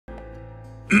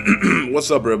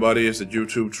What's up, everybody? It's the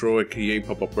YouTube Troy, aka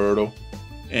Papa Birdo,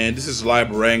 and this is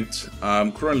live ranked.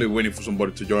 I'm currently waiting for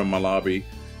somebody to join my lobby,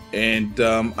 and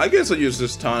I guess I'll use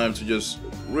this time to just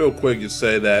real quick just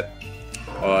say that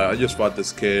I just fought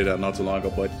this kid not too long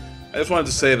ago, but I just wanted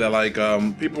to say that like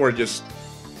people are just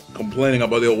complaining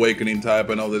about the awakening type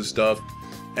and all this stuff,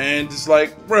 and it's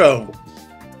like, bro,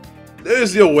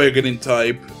 there's the awakening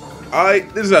type.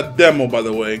 This is a demo, by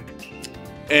the way,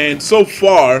 and so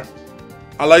far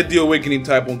I like the awakening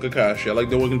type on Kakashi. I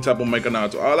like the awakening type on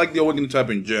Meikanato. I like the awakening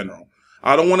type in general.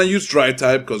 I don't want to use dry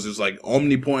type because it's like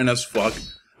omnipotent as fuck.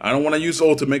 I don't want to use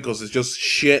ultimate because it's just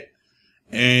shit.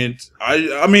 And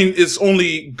I mean, it's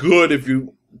only good if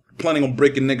you planning on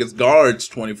breaking niggas' guards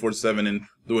 24/7 and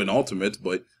doing ultimates,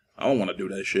 but I don't want to do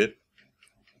that shit.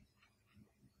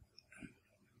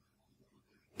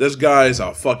 This guy is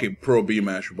a fucking pro B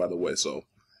masher, by the way, so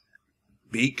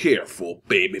be careful,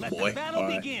 baby boy. All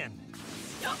right. Begin.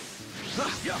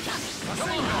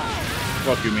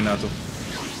 Fuck you, Minato.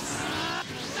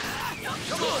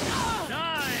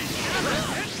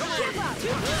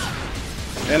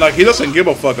 And like, he doesn't give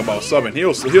a fuck about subbing.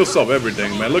 He'll sub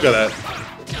everything, man. Look at that.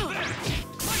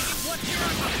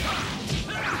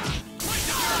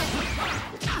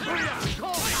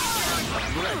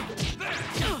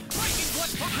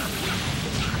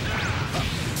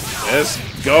 Let's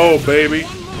go, baby.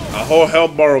 A whole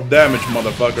health bar of damage,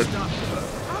 motherfucker.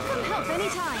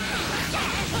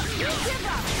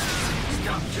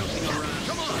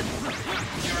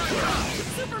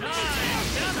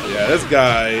 Yeah, this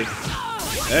guy.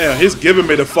 Damn, he's giving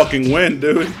me the fucking win,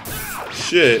 dude.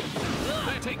 Shit.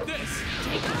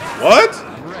 What?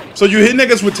 So you hit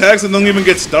niggas with tags and don't even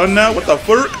get stunned now? What the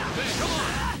fuck?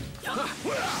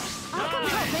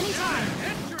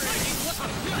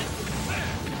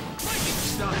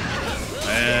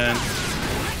 Man.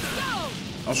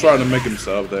 I'm trying to make him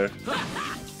sub there.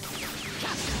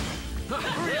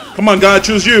 Come on, God,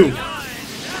 choose you.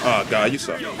 Oh, God, you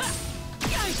suck.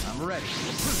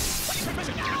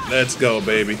 Let's go,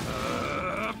 baby.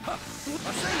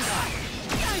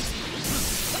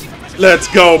 Let's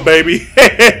go, baby.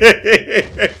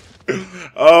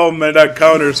 Oh, man, that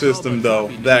counter system, though.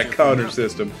 That counter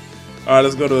system. Alright,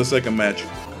 let's go to the second match.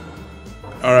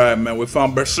 Alright, man, we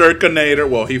found Berzerkinator.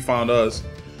 Well, he found us.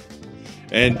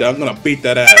 And I'm gonna beat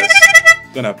that ass.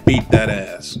 Gonna beat that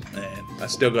ass, man. I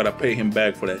still gotta pay him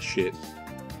back for that shit.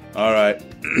 Alright.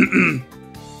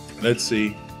 Let's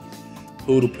see.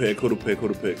 Who to pick?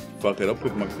 Fuck it, I'll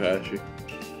pick my Kakashi.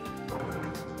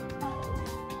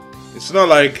 It's not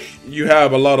like you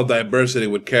have a lot of diversity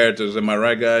with characters, am I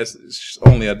right, guys? It's just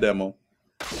only a demo.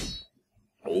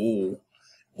 Oh,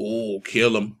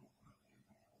 kill him.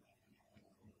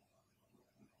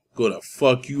 Gonna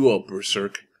fuck you up,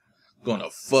 Berzerk. Gonna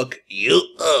fuck you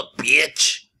up,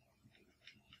 bitch.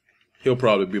 He'll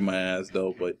probably beat my ass,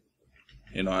 though, but,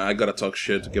 you know, I gotta talk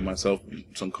shit to give myself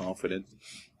some confidence.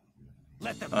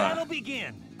 Let the battle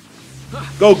begin.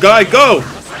 Go, Guy, go!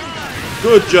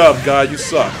 Good job, Guy, you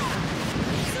suck.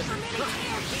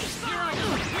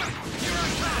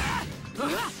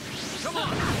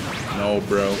 No,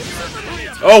 bro.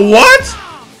 Oh, what?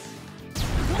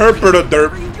 Herper the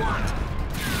derp.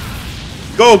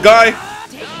 Go, Guy!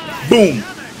 Boom!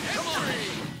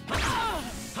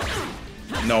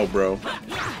 No, bro.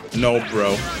 No,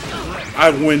 bro. I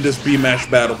win this B-Mash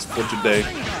battle for today.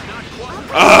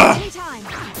 Ah!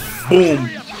 Boom.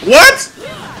 What?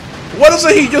 What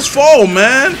doesn't he just fall,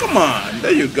 man? Come on.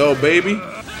 There you go, baby.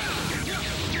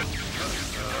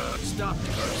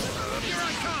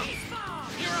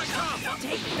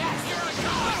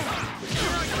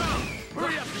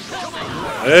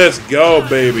 Let's go,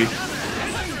 baby.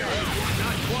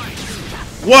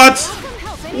 What?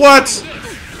 What?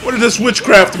 What is this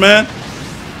witchcraft, man?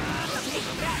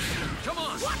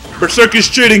 Berzerk is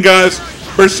cheating, guys.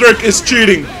 Berzerk is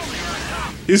cheating.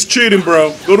 He's cheating,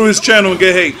 bro. Go to his channel and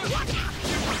get hate.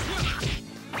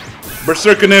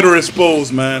 Berzerkinator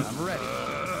exposed, man.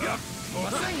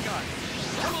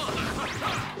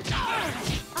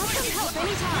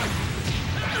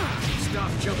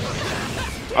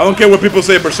 I don't care what people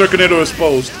say, Berzerkinator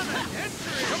exposed.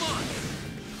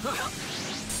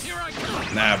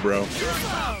 Nah, bro.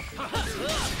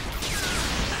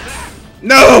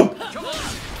 No!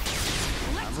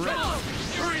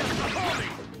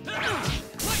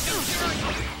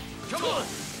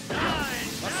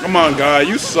 Come on, guy,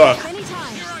 you suck.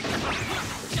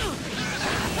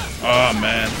 Oh,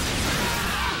 man.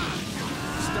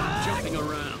 Stop jumping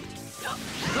around.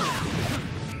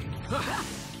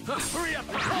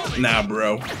 Nah,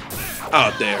 bro.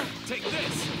 Out there. Take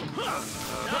this.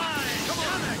 Come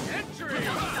on. Entry.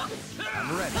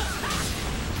 I'm ready.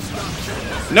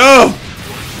 No!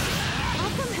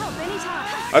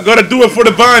 I gotta do it for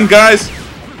the vine, guys.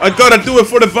 I gotta do it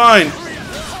for the vine.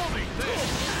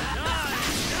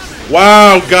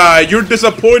 Wow, guy, you're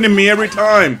disappointing me every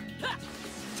time.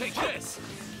 Take this.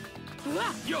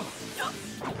 Yo.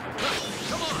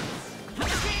 Come on.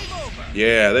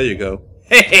 Yeah, there you go.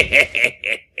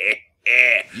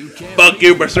 Fuck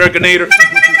you, Berzerkinator.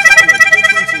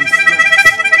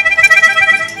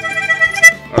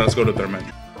 Alright, let's go to third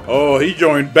match. Oh, he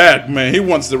joined back, man. He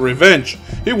wants the revenge.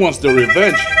 He wants the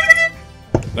revenge.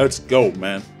 Let's go,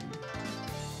 man.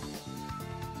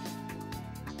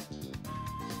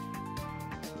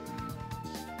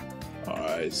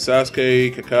 Alright,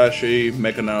 Sasuke, Kakashi,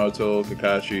 Mecha Naruto,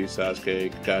 Kakashi,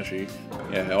 Sasuke, Kakashi.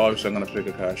 Yeah, obviously I'm gonna pick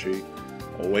Kakashi.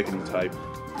 Awakening type.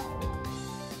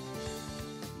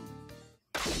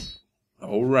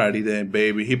 Alrighty then,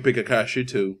 baby. He picked Kakashi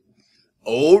too.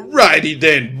 Alrighty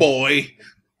then, boy.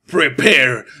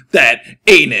 Prepare that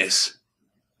anus.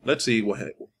 Let's see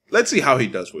how he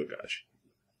does with Kakashi.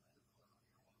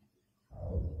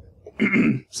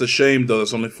 It's a shame though,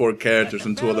 there's only 4 characters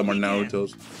and 2 of them are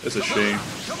Naruto's. It's a shame.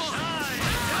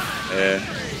 Yeah.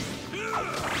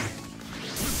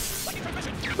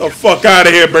 The fuck out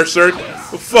of here, Berzerk.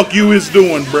 What the fuck you is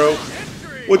doing, bro?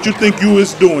 What you think you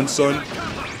is doing, son?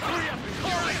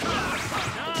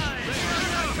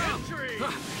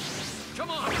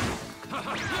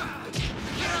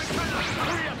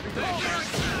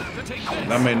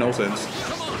 That made no sense.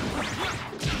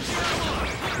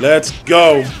 Let's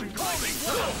go.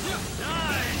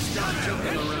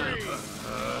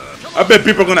 I bet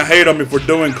people are gonna hate on me for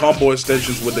doing combo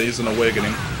extensions with the Instant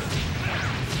Awakening.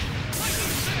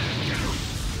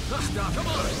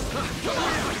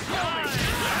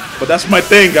 But that's my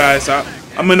thing, guys.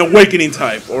 I'm an Awakening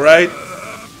type, alright?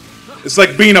 It's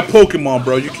like being a Pokemon,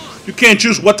 bro. You can't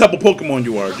choose what type of Pokemon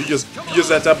you are. You just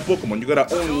that type of Pokemon. You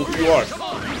gotta own who you are.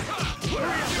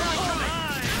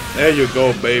 There you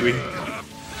go, baby.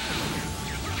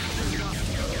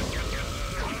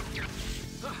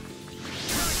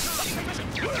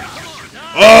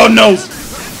 Oh no!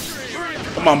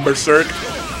 Come on, Berzerk.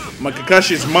 My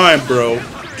Kakashi is mine, bro.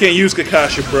 Can't use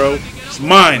Kakashi, bro. It's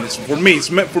mine. It's for me. It's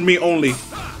meant for me only.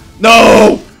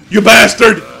 No! You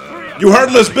bastard! You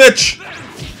heartless bitch!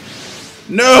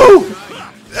 No!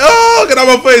 Oh, get out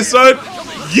of my face, son!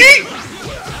 Yeet!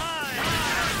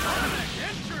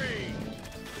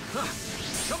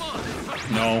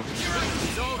 No.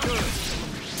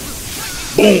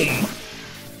 Boom!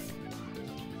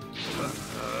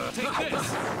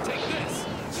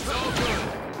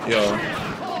 Yo.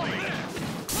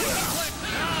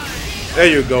 There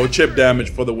you go, chip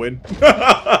damage for the win.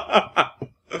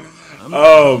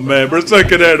 Oh man,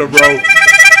 Berzerkinator, bro.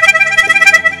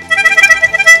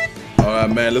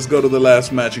 Alright man, let's go to the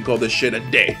last match and call this shit a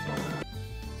day.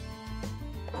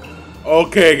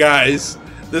 Okay guys,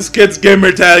 this kid's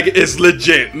gamer tag is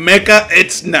legit. Mecha,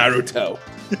 it's Naruto.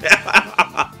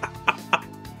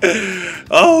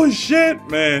 Oh shit,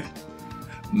 man.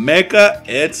 Mecha,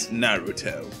 it's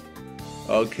Naruto.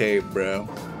 Okay, bro.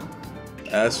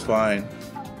 That's fine.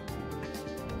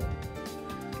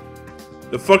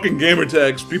 The fucking gamer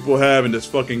tags people have in this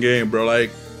fucking game, bro.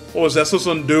 Like, what was that? So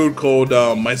some dude called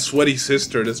my sweaty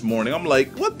sister this morning. I'm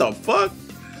like, what the fuck?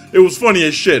 It was funny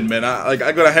as shit, man. I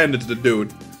gotta hand it to the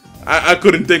dude. I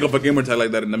couldn't think of a gamer tag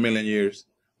like that in a million years.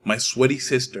 My sweaty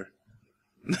sister.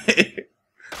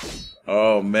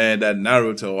 Oh man, that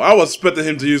Naruto. I was expecting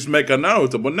him to use Mecha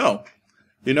Naruto, but no.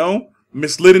 You know?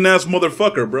 Misleading ass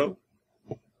motherfucker, bro.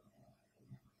 I'm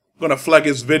gonna flag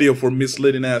his video for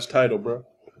misleading ass title, bro.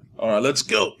 Alright, let's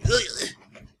go.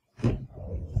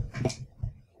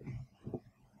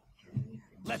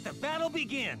 Let the battle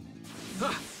begin.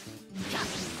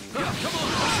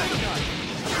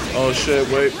 Oh shit,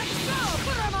 wait.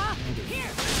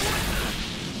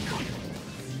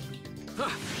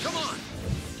 Come on.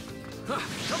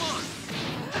 Come on.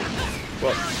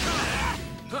 What?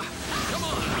 Come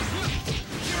on.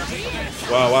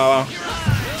 Wow, wow, wow.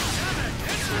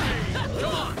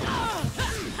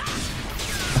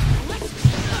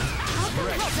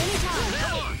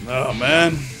 Oh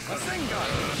man.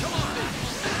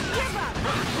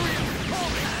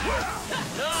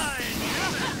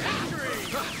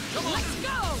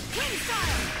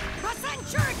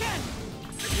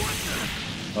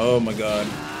 Oh my god.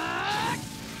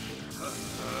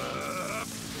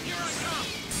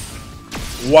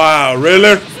 Wow,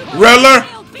 really? Really?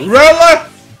 Really?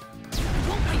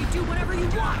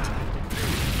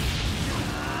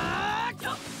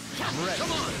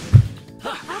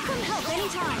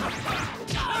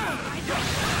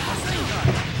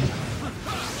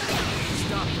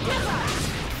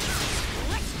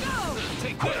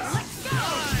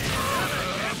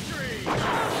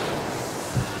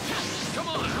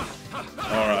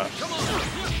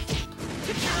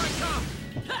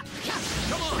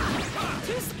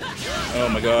 Oh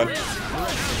my god.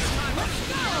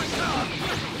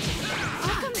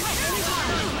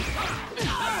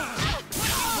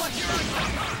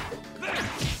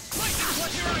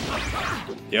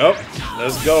 Yep,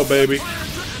 let's go, baby.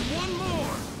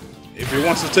 If he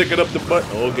wants to take it up the butt,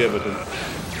 I'll give it to him.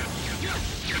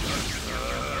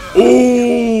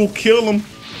 Ooh, kill him.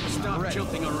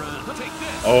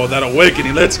 Oh, that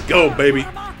awakening. Let's go, baby.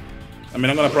 I mean,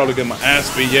 I'm gonna probably get my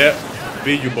ass beat yet.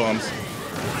 Beat you bums.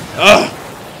 Ah!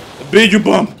 Beat you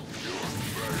bum.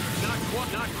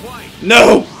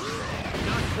 No!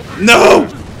 No!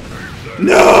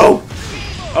 No!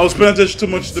 I was paying attention too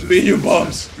much to beat you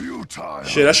bums.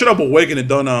 Shit, I should have awakened and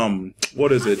done,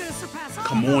 what is it?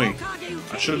 Kamui.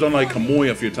 I should have done, like, Kamui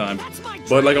a few times.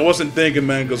 But, like, I wasn't thinking,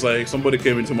 man, because, like, somebody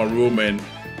came into my room and,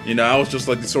 you know, I was just,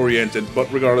 like, disoriented. But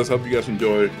regardless, hope you guys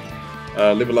enjoyed.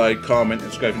 Leave a like, comment,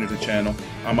 and subscribe if you're new to the channel.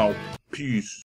 I'm out. Peace.